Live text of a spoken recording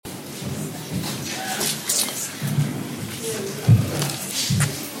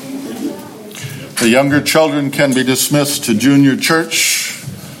The younger children can be dismissed to junior church,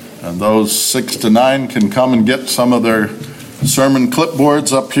 and those 6 to 9 can come and get some of their sermon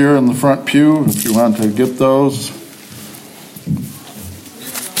clipboards up here in the front pew if you want to get those.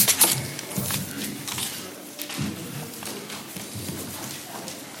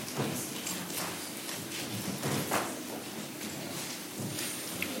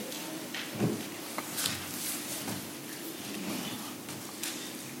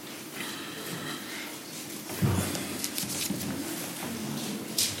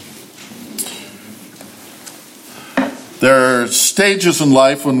 There are stages in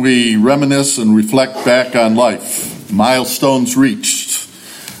life when we reminisce and reflect back on life. Milestones reached,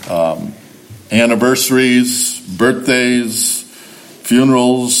 anniversaries, birthdays,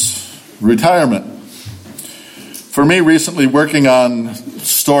 funerals, retirement. For me, recently working on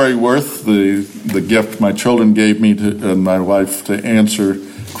Storyworth, the gift my children gave me and my wife to answer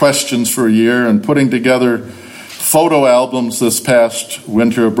questions for a year, and putting together photo albums this past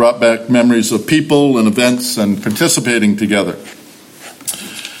winter have brought back memories of people and events and participating together.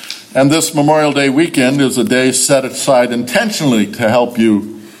 And this Memorial Day weekend is a day set aside intentionally to help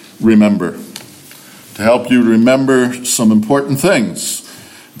you remember. To help you remember some important things.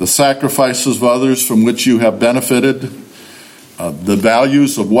 The sacrifices of others from which you have benefited. The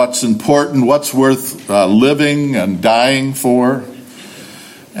values of what's important, what's worth living and dying for.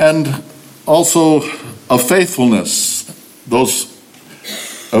 And also of faithfulness. Those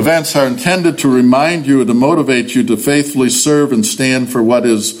events are intended to remind you and to motivate you to faithfully serve and stand for what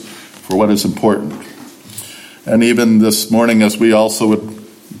is important. And even this morning, as we also would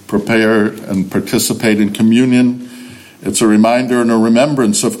prepare and participate in communion, it's a reminder and a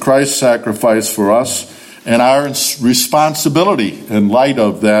remembrance of Christ's sacrifice for us and our responsibility in light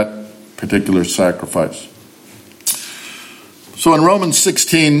of that particular sacrifice. So in Romans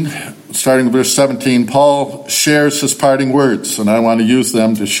 16, starting in verse 17, Paul shares his parting words, and I want to use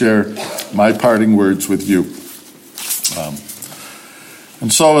them to share my parting words with you.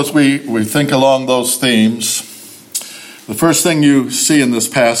 And so as we think along those themes, the first thing you see in this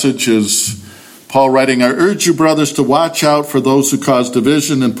passage is Paul writing, "I urge you, brothers, to watch out for those who cause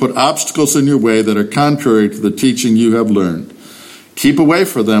division and put obstacles in your way that are contrary to the teaching you have learned. Keep away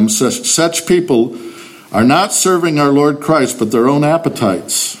from them. Such people are not serving our Lord Christ, but their own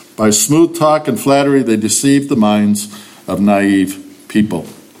appetites. By smooth talk and flattery, they deceive the minds of naive people."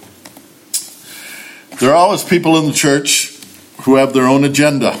 There are always people in the church who have their own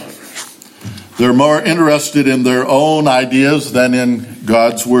agenda. They're more interested in their own ideas than in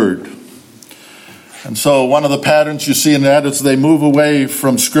God's word. And so one of the patterns you see in that is they move away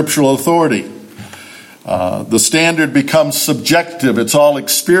from scriptural authority. The standard becomes subjective. It's all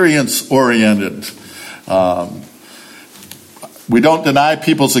experience-oriented. We don't deny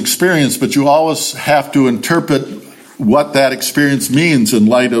people's experience, but you always have to interpret what that experience means in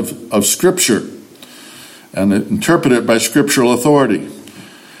light of Scripture and interpret it by scriptural authority.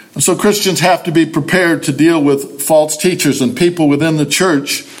 And so Christians have to be prepared to deal with false teachers and people within the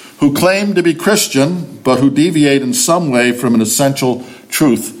church who claim to be Christian, but who deviate in some way from an essential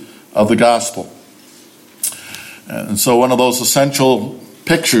truth of the gospel. And so one of those essential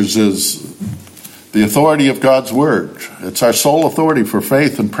pictures is the authority of God's word. It's our sole authority for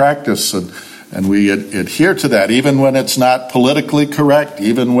faith and practice, and we adhere to that, even when it's not politically correct,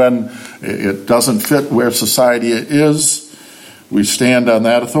 even when it doesn't fit where society is. We stand on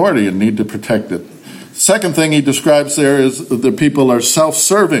that authority and need to protect it. Second thing he describes there is the people are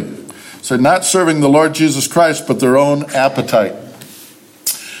self-serving. So not serving the Lord Jesus Christ, but their own appetite.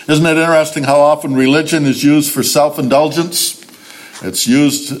 Isn't it interesting how often religion is used for self-indulgence? It's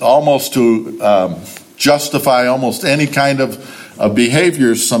used almost to justify almost any kind of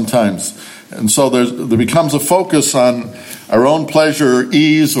behavior sometimes. And so there becomes a focus on our own pleasure,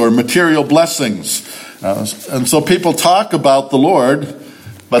 ease, or material blessings. And so people talk about the Lord,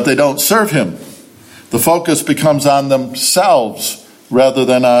 but they don't serve him. The focus becomes on themselves rather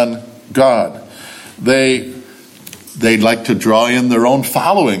than on God. They'd like to draw in their own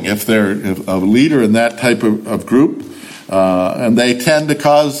following if they're a leader in that type of group. And they tend to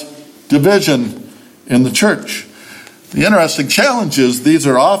cause division in the church. The interesting challenge is these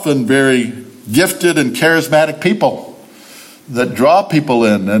are often very gifted and charismatic people that draw people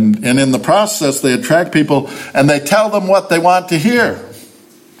in. And in the process, they attract people and they tell them what they want to hear.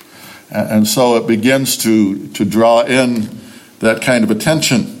 And so it begins to draw in that kind of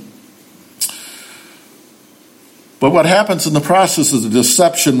attention. But what happens in the process is a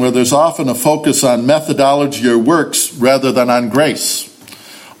deception where there's often a focus on methodology or works rather than on grace.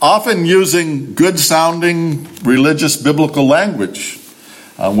 Often using good-sounding religious biblical language.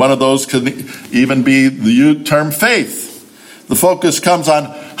 One of those could even be the term faith. The focus comes on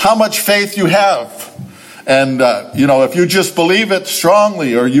how much faith you have. And, if you just believe it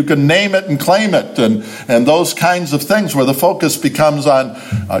strongly, or you can name it and claim it, and those kinds of things where the focus becomes on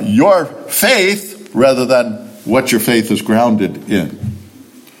your faith rather than what your faith is grounded in.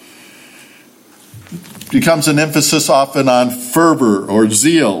 Becomes an emphasis often on fervor or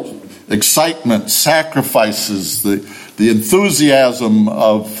zeal, excitement, sacrifices, the enthusiasm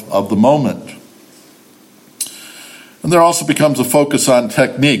of the moment. And there also becomes a focus on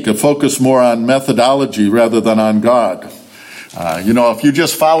technique, a focus more on methodology rather than on God. If you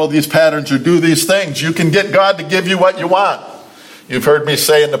just follow these patterns or do these things, you can get God to give you what you want. You've heard me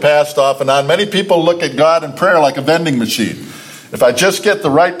say in the past off and on, many people look at God in prayer like a vending machine. If I just get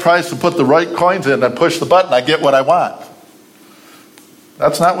the right price and put the right coins in and push the button, I get what I want.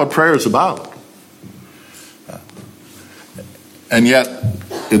 That's not what prayer is about. And yet,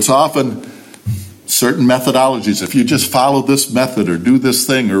 it's often certain methodologies. If you just follow this method or do this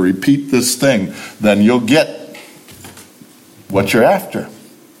thing or repeat this thing, then you'll get what you're after.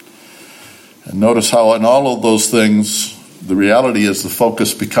 And notice how in all of those things, the reality is the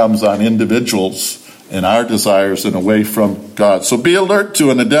focus becomes on individuals and our desires and away from God. So be alert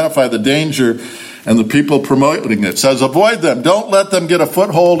to and identify the danger and the people promoting it. It says avoid them. Don't let them get a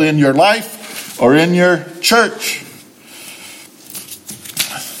foothold in your life or in your church.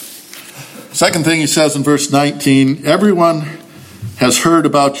 Second thing he says in verse 19, everyone has heard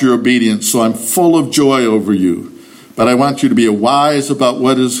about your obedience, so I'm full of joy over you. But I want you to be wise about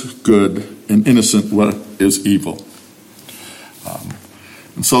what is good and innocent what is evil.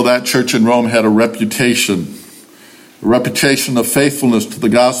 And so that church in Rome had a reputation of faithfulness to the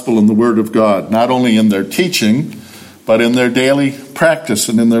gospel and the word of God, not only in their teaching, but in their daily practice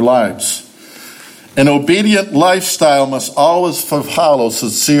and in their lives. An obedient lifestyle must always follow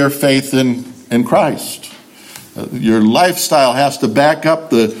sincere faith in Christ. Your lifestyle has to back up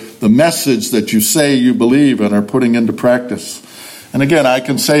the message that you say you believe and are putting into practice. And again, I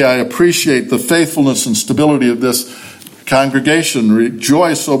can say I appreciate the faithfulness and stability of this congregation.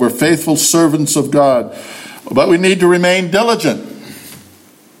 Rejoice over faithful servants of God. But we need to remain diligent.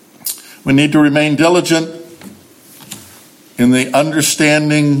 We need to remain diligent in the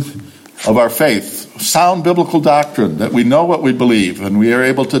understanding of our faith. Sound biblical doctrine, that we know what we believe and we are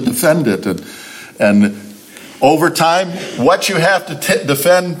able to defend it. And over time, what you have to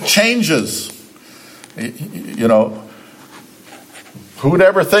defend changes. Who would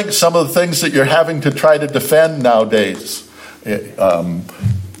ever think some of the things that you're having to try to defend nowadays, and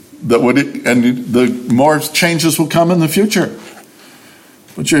the more changes will come in the future.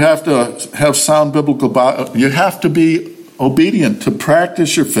 But you have to have sound biblical, you have to be obedient to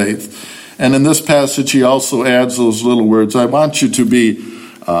practice your faith. And in this passage, he also adds those little words. I want you to be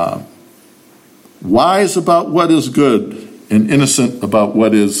wise about what is good and innocent about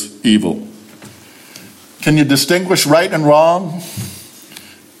what is evil. Can you distinguish right and wrong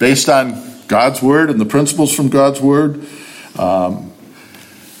based on God's word and the principles from God's word?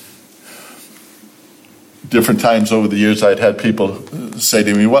 Different times over the years I'd had people say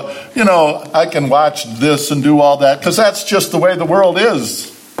to me, well, I can watch this and do all that because that's just the way the world is.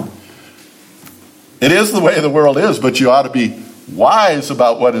 It is the way the world is, but you ought to be wise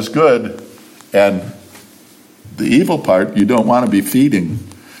about what is good, and the evil part you don't want to be feeding.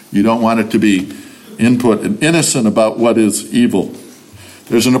 You don't want it to be input and innocent about what is evil.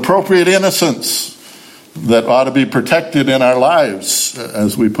 There's an appropriate innocence that ought to be protected in our lives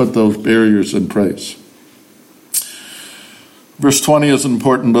as we put those barriers in place. Verse 20 is an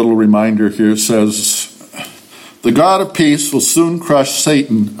important little reminder here. It says, the God of peace will soon crush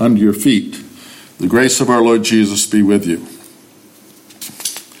Satan under your feet. The grace of our Lord Jesus be with you.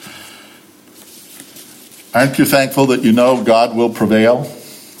 Aren't you thankful that you know God will prevail?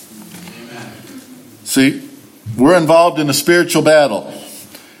 Amen. See, we're involved in a spiritual battle.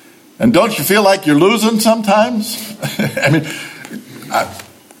 And don't you feel like you're losing sometimes?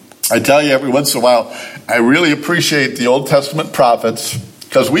 I tell you every once in a while, I really appreciate the Old Testament prophets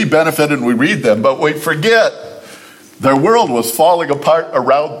because we benefit and we read them, but we forget their world was falling apart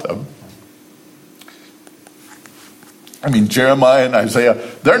around them. Jeremiah and Isaiah,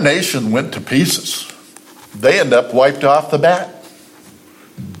 their nation went to pieces. They end up wiped off the bat.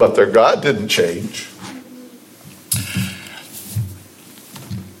 But their God didn't change.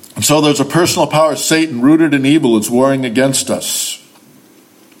 And so there's a personal power of Satan rooted in evil that's warring against us.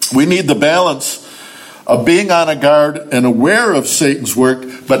 We need the balance of being on a guard and aware of Satan's work,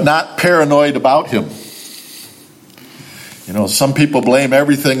 but not paranoid about him. Some people blame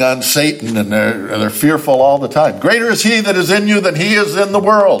everything on Satan, and they're fearful all the time. Greater is he that is in you than he is in the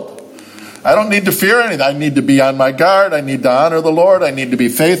world. I don't need to fear anything. I need to be on my guard. I need to honor the Lord. I need to be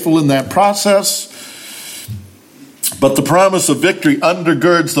faithful in that process. But the promise of victory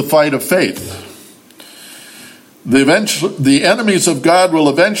undergirds the fight of faith. The enemies of God will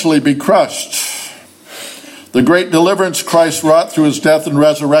eventually be crushed. The great deliverance Christ wrought through his death and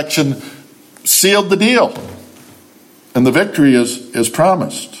resurrection sealed the deal. And the victory is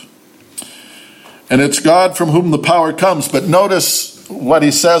promised. And it's God from whom the power comes. But notice what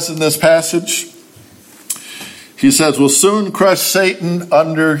he says in this passage. He says, "Will soon crush Satan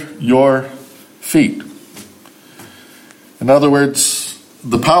under your feet." In other words,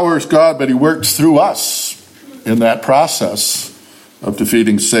 the power is God, but he works through us in that process of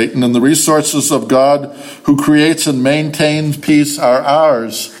defeating Satan. And the resources of God, who creates and maintains peace, are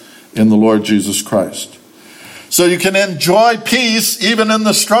ours in the Lord Jesus Christ. So you can enjoy peace even in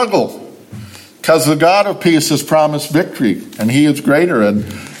the struggle, because the God of peace has promised victory, and he is greater,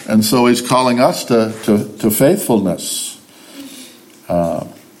 and so he's calling us to faithfulness.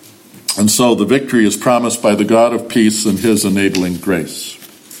 And so the victory is promised by the God of peace and his enabling grace.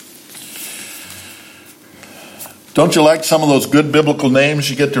 Don't you like some of those good biblical names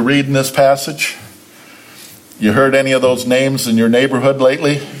you get to read in this passage? You heard any of those names in your neighborhood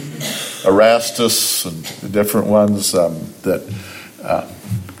lately? Erastus and the different ones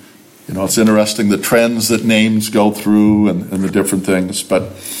it's interesting the trends that names go through and the different things. But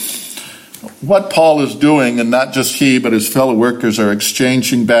what Paul is doing, and not just he, but his fellow workers are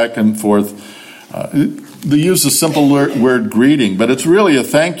exchanging back and forth. They use a simple word greeting, but it's really a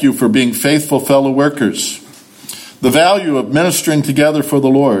thank you for being faithful fellow workers. The value of ministering together for the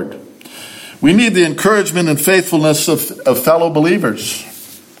Lord. We need the encouragement and faithfulness of fellow believers.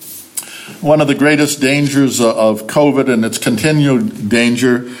 One of the greatest dangers of COVID and its continued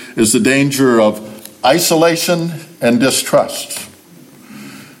danger is the danger of isolation and distrust.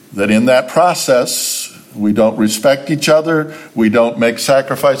 That in that process, we don't respect each other, we don't make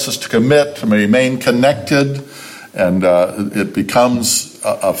sacrifices to commit, to remain connected, and it becomes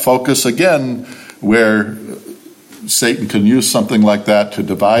a focus again where Satan can use something like that to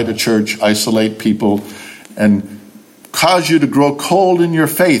divide a church, isolate people, and cause you to grow cold in your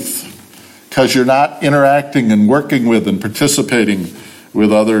faith because you're not interacting and working with and participating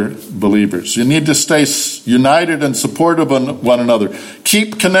with other believers. You need to stay united and supportive of one another.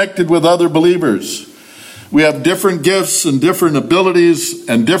 Keep connected with other believers. We have different gifts and different abilities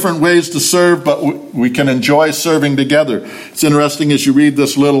and different ways to serve, but we can enjoy serving together. It's interesting as you read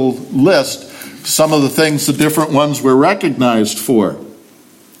this little list, some of the things the different ones were recognized for.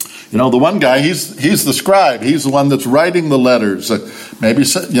 The one guy, he's the scribe. He's the one that's writing the letters. Maybe,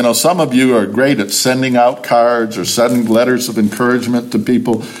 some of you are great at sending out cards or sending letters of encouragement to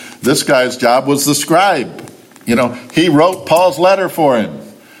people. This guy's job was the scribe. He wrote Paul's letter for him.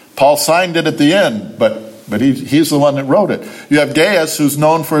 Paul signed it at the end, but he's the one that wrote it. You have Gaius, who's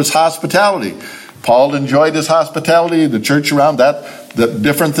known for his hospitality. Paul enjoyed his hospitality, the church around that, the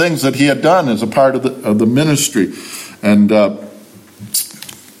different things that he had done as a part of the ministry. And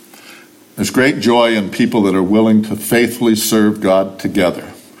there's great joy in people that are willing to faithfully serve God together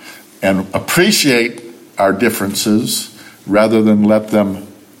and appreciate our differences rather than let them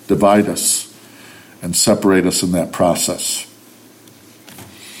divide us and separate us in that process.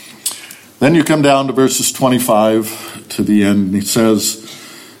 Then you come down to verses 25 to the end, and he says,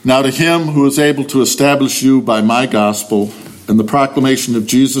 "Now to him who is able to establish you by my gospel and the proclamation of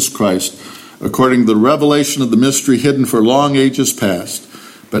Jesus Christ, according to the revelation of the mystery hidden for long ages past,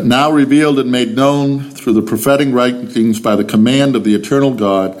 but now revealed and made known through the prophetic writings by the command of the eternal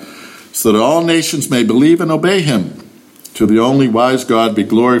God, so that all nations may believe and obey him. To the only wise God be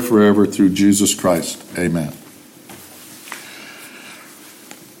glory forever through Jesus Christ. Amen."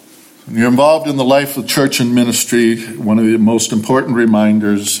 When you're involved in the life of church and ministry, one of the most important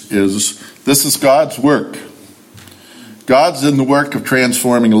reminders is this is God's work. God's in the work of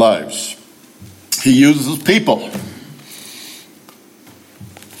transforming lives. He uses people.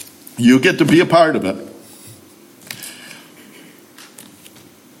 You get to be a part of it.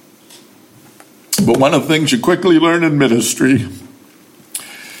 But one of the things you quickly learn in ministry,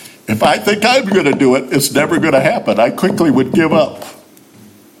 if I think I'm going to do it, it's never going to happen. I quickly would give up.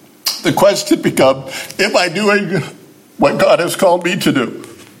 The question becomes, am I doing what God has called me to do?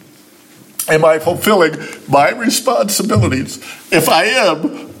 Am I fulfilling my responsibilities? If I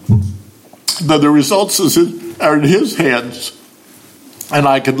am, then the results are in his hands, and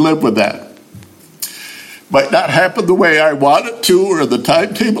I can live with that. Might not happen the way I want it to or the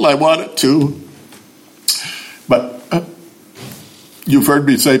timetable I want it to, but you've heard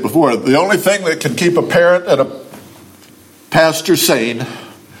me say before, the only thing that can keep a parent and a pastor sane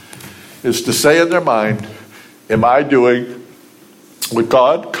is to say in their mind, am I doing what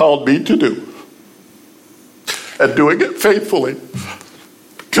God called me to do? And doing it faithfully.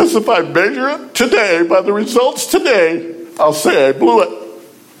 Because if I measure it today by the results today, I'll say I blew it.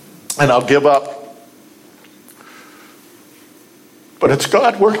 And I'll give up. But it's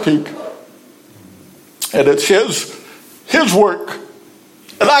God working. And it's His work.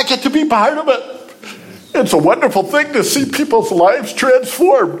 And I get to be part of it. It's a wonderful thing to see people's lives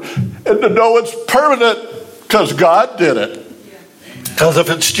transformed. And to know it's permanent because God did it. Because if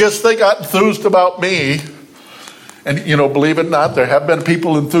it's just they got enthused about me, and believe it or not, there have been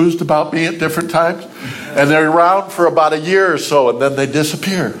people enthused about me at different times, and they're around for about a year or so, and then they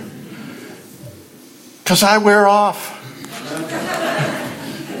disappear. Because I wear off.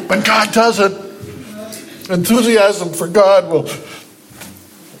 But God doesn't. Enthusiasm for God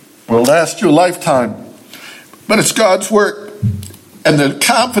will last you a lifetime. But it's God's work. And the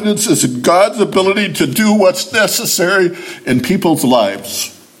confidence is in God's ability to do what's necessary in people's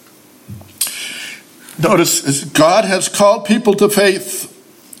lives. Notice, God has called people to faith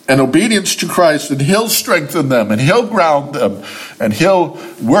and obedience to Christ, and He'll strengthen them, and He'll ground them, and He'll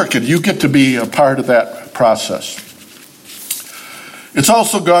work, and you get to be a part of that process. It's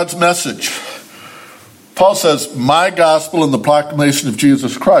also God's message. Paul says, my gospel and the proclamation of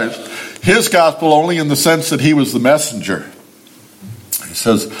Jesus Christ. His gospel only in the sense that He was the messenger. He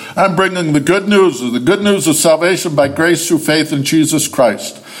says, I'm bringing the good news of salvation by grace through faith in Jesus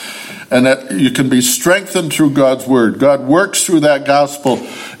Christ. And that you can be strengthened through God's word. God works through that gospel,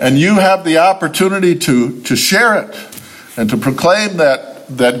 and you have the opportunity to share it and to proclaim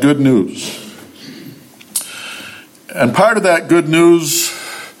that good news. And part of that good news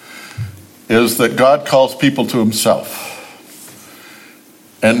is that God calls people to Himself.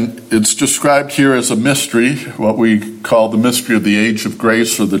 And it's described here as a mystery, what we call the mystery of the age of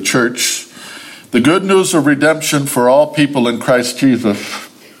grace or the church. The good news of redemption for all people in Christ Jesus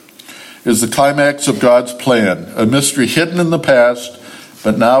is the climax of God's plan, a mystery hidden in the past,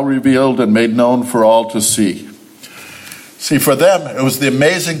 but now revealed and made known for all to see. See, for them, it was the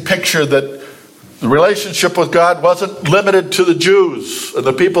amazing picture that the relationship with God wasn't limited to the Jews and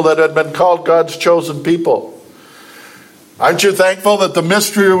the people that had been called God's chosen people. Aren't you thankful that the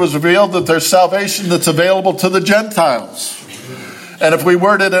mystery was revealed, that there's salvation that's available to the Gentiles? And if we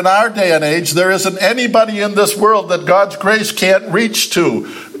word it in our day and age, there isn't anybody in this world that God's grace can't reach to.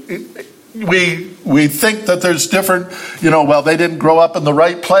 We think that there's different, they didn't grow up in the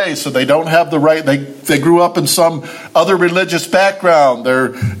right place, or they don't have the right, they grew up in some other religious background.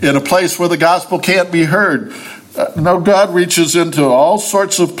 They're in a place where the gospel can't be heard. No, God reaches into all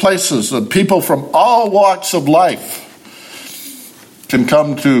sorts of places, and people from all walks of life can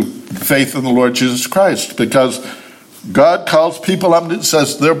come to faith in the Lord Jesus Christ, because God calls people up. It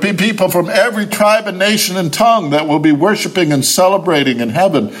says there'll be people from every tribe and nation and tongue that will be worshiping and celebrating in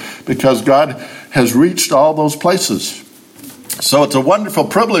heaven, because God has reached all those places. So it's a wonderful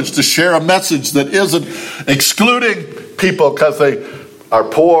privilege to share a message that isn't excluding people because they are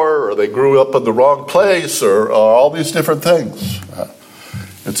poor or they grew up in the wrong place or all these different things.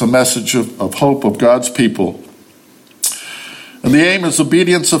 It's a message of hope of God's people. And the aim is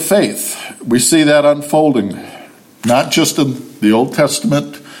obedience of faith. We see that unfolding, not just in the Old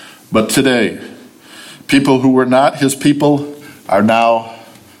Testament, but today. People who were not His people are now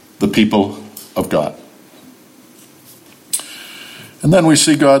the people of God. And then we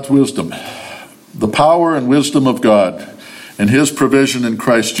see God's wisdom, the power and wisdom of God and His provision in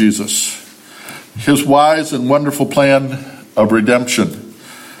Christ Jesus, His wise and wonderful plan of redemption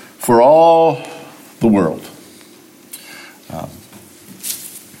for all the world.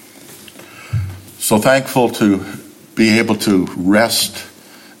 So thankful to be able to rest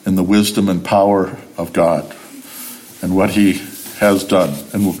in the wisdom and power of God and what He has done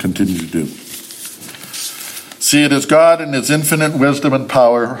and will continue to do. See, it is God in His infinite wisdom and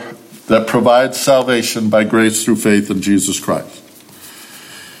power that provides salvation by grace through faith in Jesus Christ.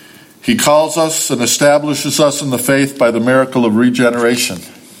 He calls us and establishes us in the faith by the miracle of regeneration.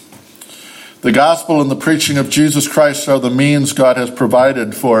 The gospel and the preaching of Jesus Christ are the means God has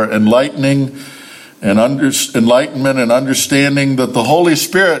provided for enlightenment and understanding that the Holy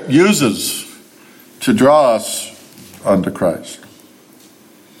Spirit uses to draw us unto Christ.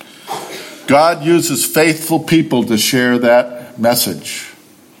 God uses faithful people to share that message.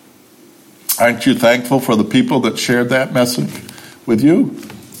 Aren't you thankful for the people that shared that message with you?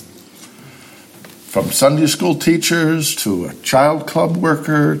 From Sunday school teachers to a child club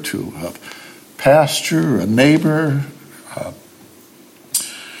worker to a pastor, a neighbor,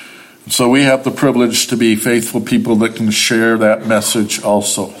 So we have the privilege to be faithful people that can share that message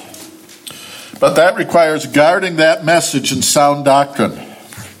also. But that requires guarding that message in sound doctrine.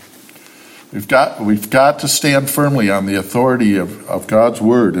 We've got to stand firmly on the authority of God's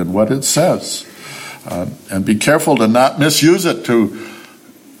word and what it says. And be careful to not misuse it to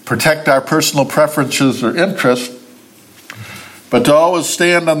protect our personal preferences or interests, but to always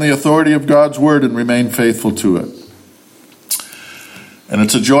stand on the authority of God's word and remain faithful to it. And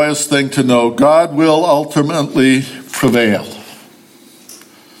it's a joyous thing to know God will ultimately prevail.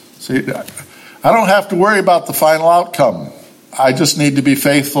 See, I don't have to worry about the final outcome. I just need to be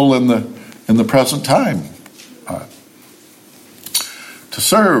faithful in the present time. To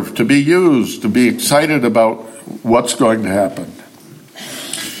serve, to be used, to be excited about what's going to happen.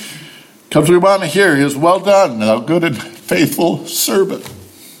 Because we want to hear his well done, thou good and faithful servant.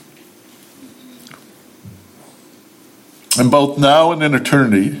 And both now and in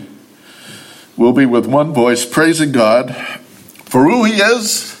eternity, we'll be with one voice praising God for who he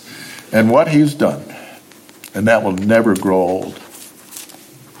is and what he's done. And that will never grow old.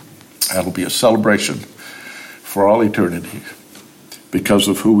 That'll be a celebration for all eternity because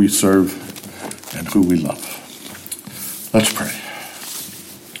of who we serve and who we love. Let's pray.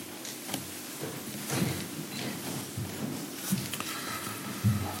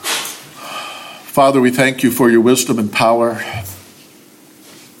 Father, we thank you for your wisdom and power.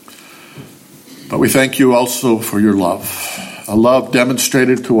 But we thank you also for your love. A love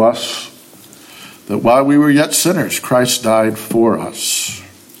demonstrated to us that while we were yet sinners, Christ died for us.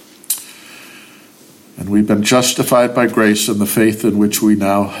 And we've been justified by grace in the faith in which we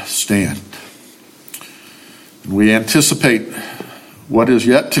now stand. And we anticipate what is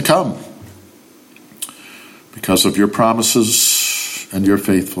yet to come because of your promises and your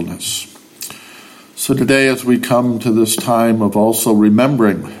faithfulness. So today, as we come to this time of also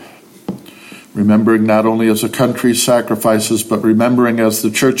remembering not only as a country sacrifices, but remembering as the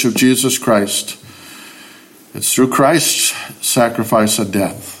Church of Jesus Christ, it's through Christ's sacrifice and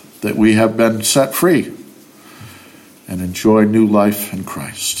death that we have been set free and enjoy new life in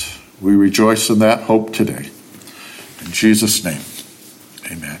Christ. We rejoice in that hope today. In Jesus' name,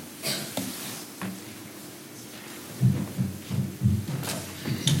 amen.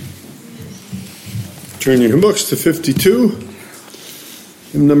 Turn your hymn books to 52.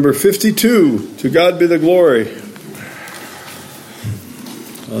 Hymn number 52, To God Be the Glory.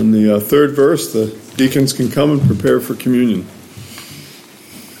 On the third verse, the deacons can come and prepare for communion.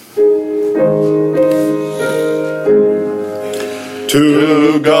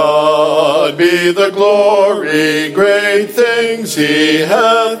 To God be the glory, great things he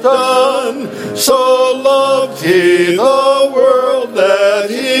hath done. So loved he the world that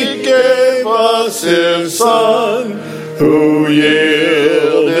he gave us his Son, who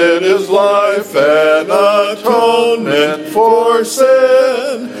yielded his life an atonement for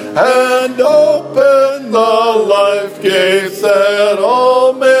sin, and opened the life gates that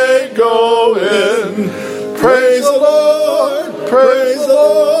all may go in. Praise the Lord, praise the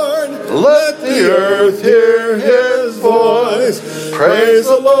Lord, let the earth hear his voice. Praise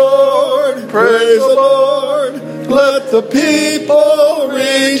the Lord, praise the Lord, let the people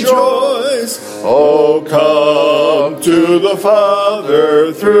rejoice. Oh, come to the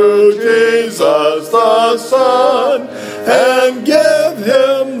Father through Jesus the Son, and give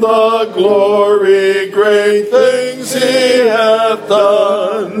him the glory, great things he hath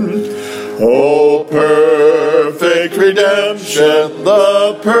done. O perfect redemption,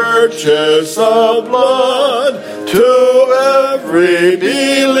 the purchase of blood, to every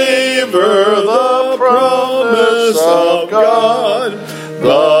believer the promise of God.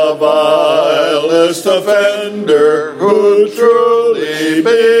 The vilest offender who truly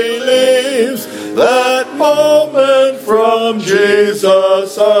believes, that moment from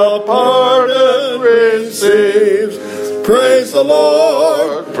Jesus a pardon receives. Praise the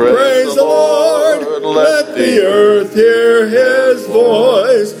Lord, praise the Lord, let the earth hear his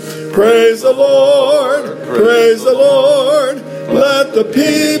voice. Praise the Lord, praise the Lord, let the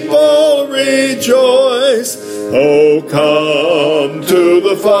people rejoice. Oh, come to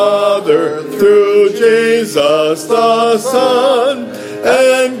the Father through Jesus the Son,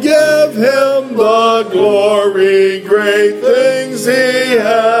 and give him the glory, great things he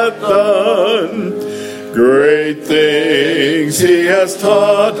hath done. Great things he has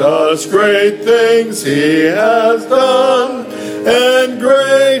taught us, great things he has done, and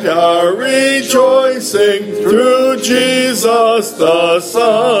great our rejoicing through Jesus the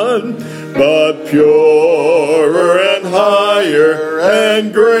Son. But purer and higher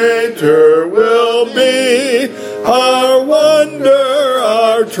and greater will be our wonder,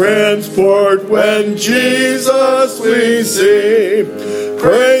 our what transport when Jesus we see.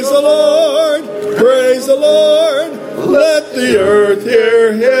 Praise the Lord, praise the Lord. Let the earth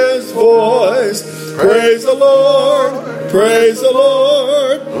hear his voice. Praise the Lord, praise the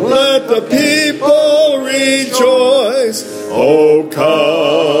Lord. Let the people rejoice. Oh,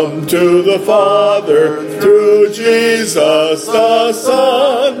 come to the Father through Jesus the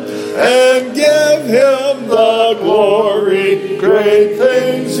Son, and give him the glory. Great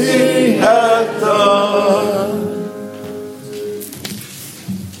things he hath done.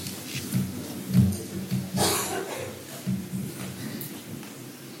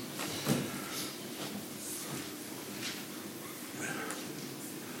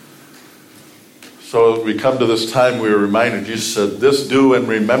 So as we come to this time, we are reminded, Jesus said, this do in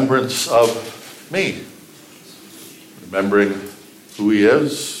remembrance of me. Remembering who he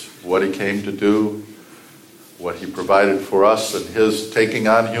is, what he came to do, what he provided for us, and his taking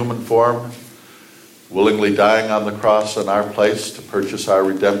on human form, willingly dying on the cross in our place to purchase our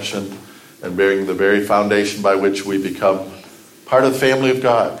redemption, and bearing the very foundation by which we become part of the family of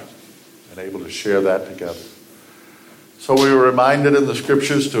God, and able to share that together. So we were reminded in the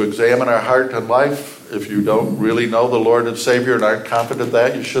scriptures to examine our heart and life. If you don't really know the Lord and Savior and aren't confident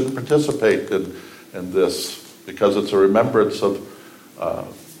that, you shouldn't participate in this, because it's a remembrance of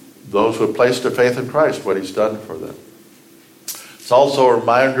those who have placed their faith in Christ, what he's done for them. It's also a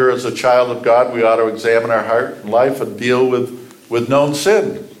reminder, as a child of God, we ought to examine our heart and life and deal with known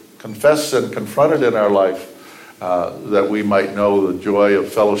sin, confess sin, confront it in our life, that we might know the joy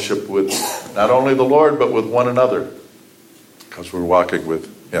of fellowship with not only the Lord, but with one another, because we're walking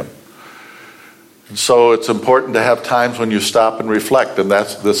with him. And so it's important to have times when you stop and reflect, and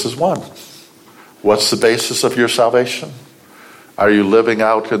this is one. What's the basis of your salvation? Are you living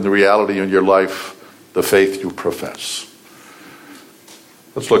out in the reality in your life the faith you profess?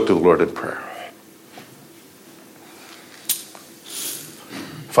 Let's look to the Lord in prayer.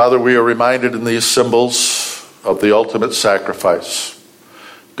 Father, we are reminded in these symbols of the ultimate sacrifice.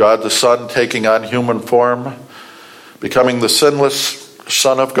 God the Son taking on human form, becoming the sinless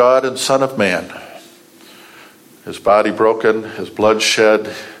Son of God and Son of Man. His body broken, his blood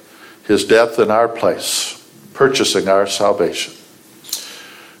shed, his death in our place, purchasing our salvation.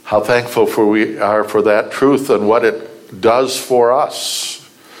 How thankful we are for that truth and what it does for us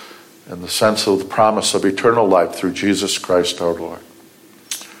in the sense of the promise of eternal life through Jesus Christ our Lord.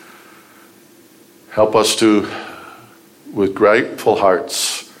 Help us to, with grateful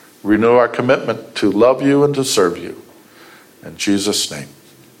hearts, renew our commitment to love you and to serve you. In Jesus' name,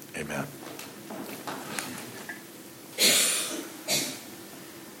 amen.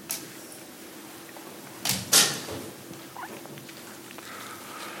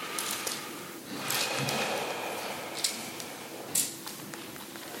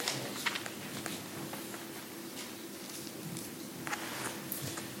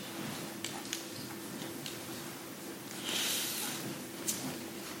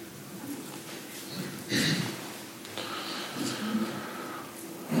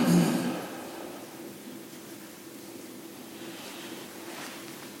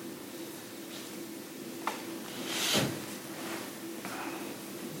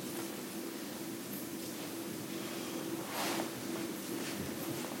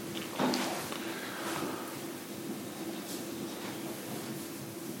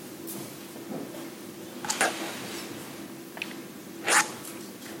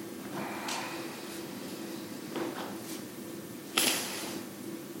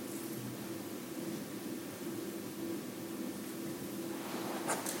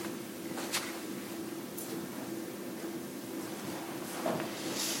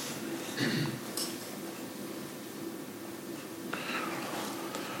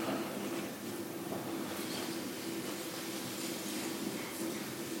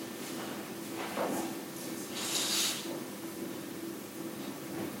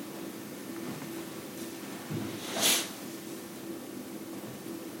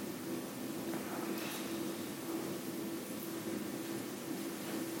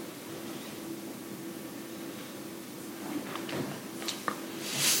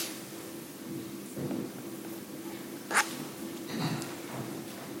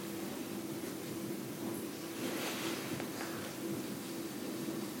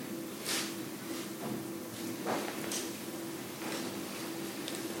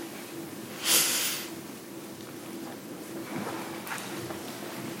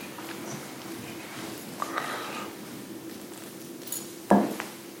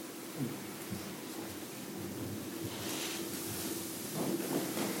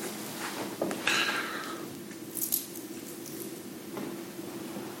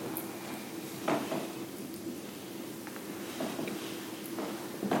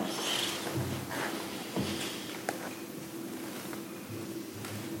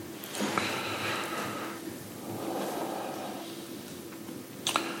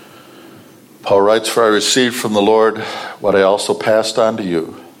 Paul writes, "For I received from the Lord what I also passed on to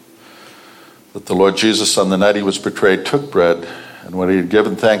you, that the Lord Jesus, on the night he was betrayed, took bread, and when he had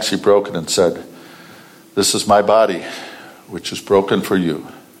given thanks, he broke it and said, 'This is my body, which is broken for you.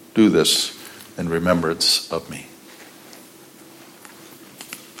 Do this in remembrance of me.'"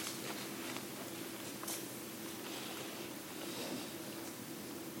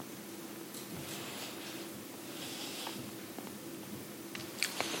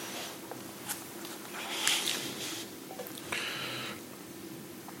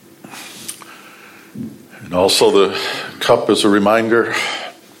 And also the cup is a reminder,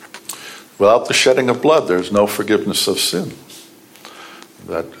 without the shedding of blood, there's no forgiveness of sin.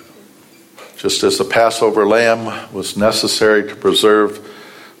 That just as the Passover lamb was necessary to preserve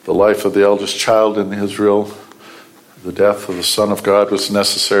the life of the eldest child in Israel, the death of the Son of God was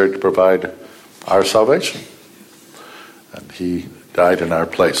necessary to provide our salvation. And he died in our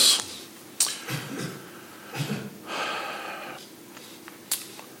place.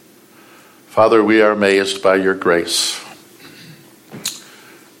 Father, we are amazed by your grace,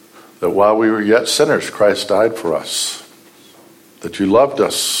 that while we were yet sinners, Christ died for us, that you loved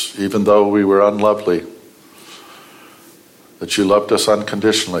us even though we were unlovely, that you loved us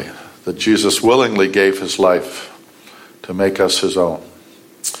unconditionally, that Jesus willingly gave his life to make us his own.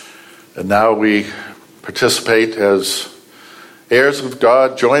 And now we participate as heirs of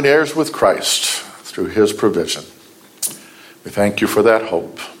God, joint heirs with Christ through his provision. We thank you for that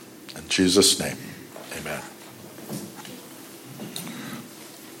hope. In Jesus' name, amen.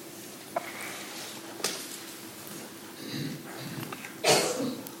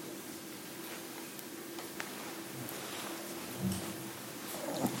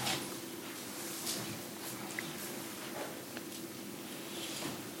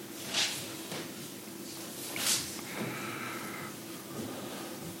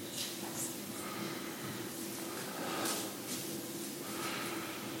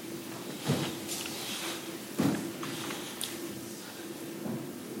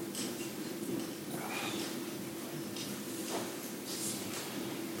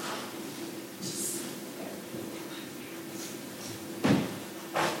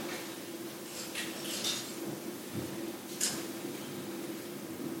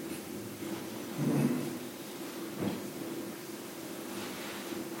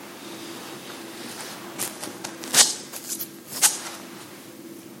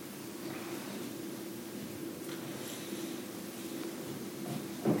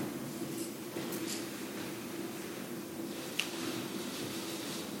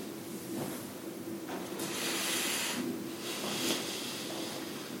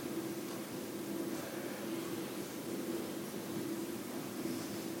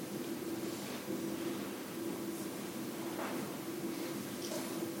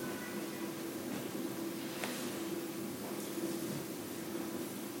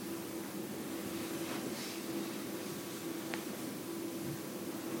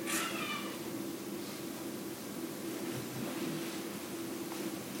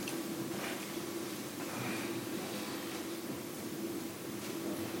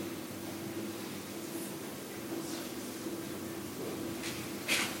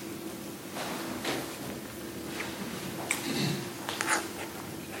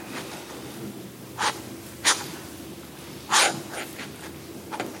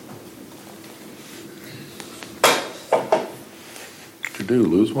 Do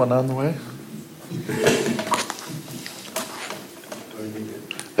lose one on the way?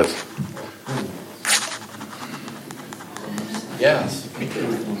 Yes. Yes.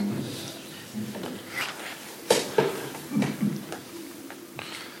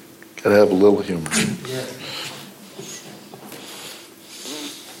 Gotta have a little humor. Yes.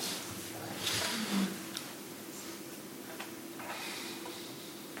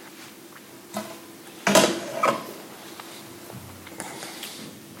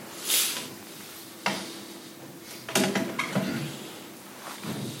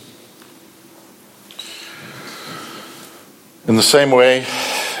 In the same way,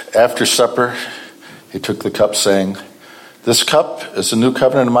 after supper, he took the cup, saying, "This cup is the new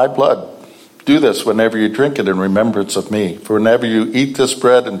covenant in my blood. Do this whenever you drink it in remembrance of me. For whenever you eat this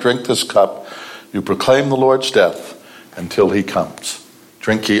bread and drink this cup, you proclaim the Lord's death until he comes.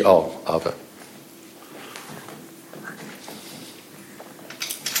 Drink ye all of it."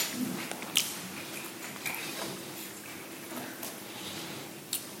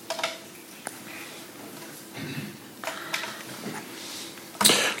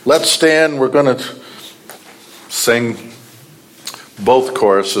 Let's stand. We're going to sing both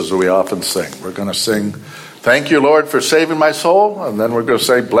choruses that we often sing. We're going to sing Thank you, Lord, for saving my soul. And then we're going to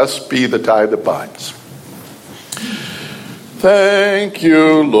say, blessed be the tie that binds. Thank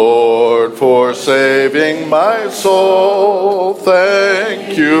you, Lord, for saving my soul.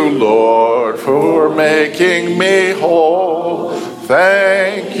 Thank you, Lord, for making me whole.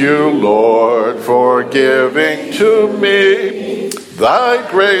 Thank you, Lord, for giving to me thy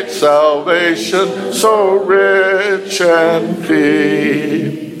great salvation, so rich and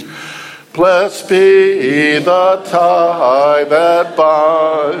deep. Blessed be the tie that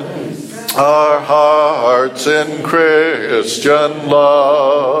binds our hearts in Christian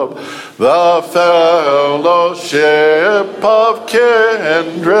love, the fellowship of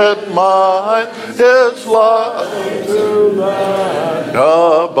kindred mind is love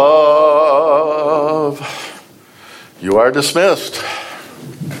above. You are dismissed.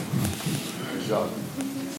 Good job.